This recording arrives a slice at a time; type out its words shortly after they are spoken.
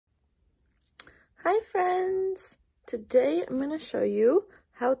Hi friends! Today I'm going to show you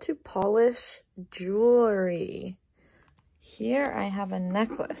how to polish jewelry. Here I have a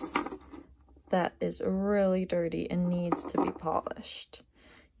necklace that is really dirty and needs to be polished.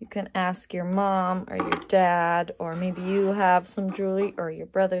 You can ask your mom or your dad, or maybe you have some jewelry, or your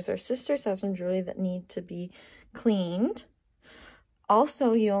brothers or sisters have some jewelry that need to be cleaned.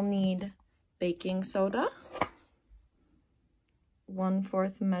 Also, you'll need baking soda,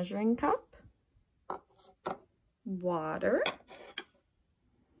 1/4 measuring cup, water,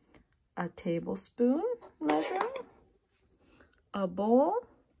 a tablespoon measuring, a bowl,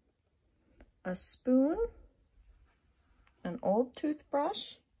 a spoon, an old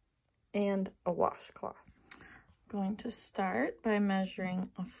toothbrush, and a washcloth. I'm going to start by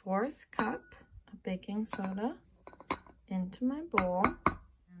measuring a 1/4 cup of baking soda into my bowl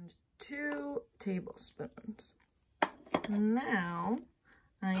and 2 tablespoons. Now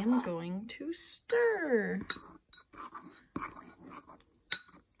I am going to stir.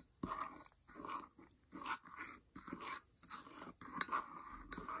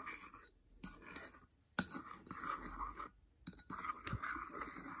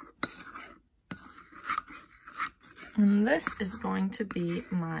 And this is going to be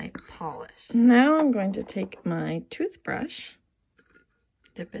my polish. Now I'm going to take my toothbrush,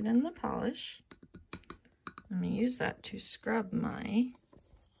 dip it in the polish. I'm going to use that to scrub my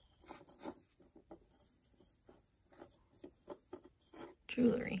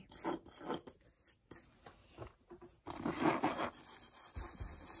jewelry.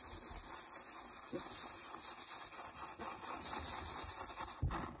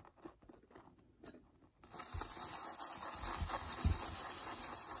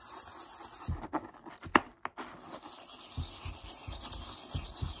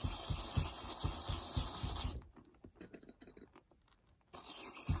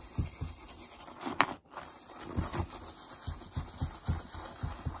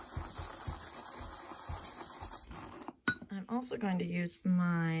 I'm also going to use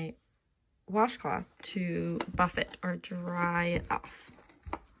my washcloth to buff it or dry it off.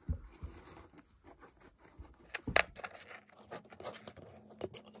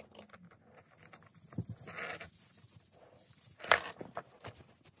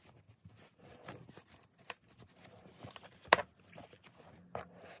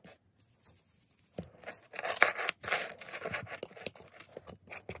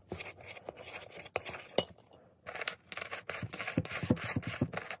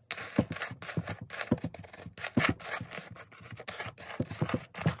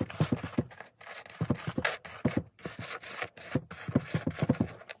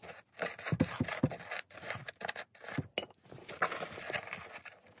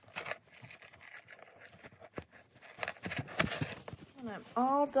 When I'm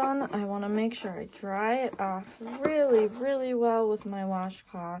all done, I want to make sure I dry it off really well with my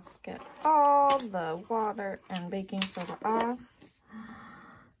washcloth. Get all the water and baking soda off.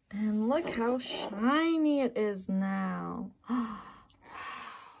 And look how shiny it is now.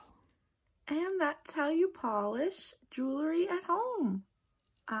 And that's how you polish jewelry at home.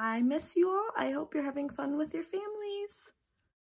 I miss you all. I hope you're having fun with your families.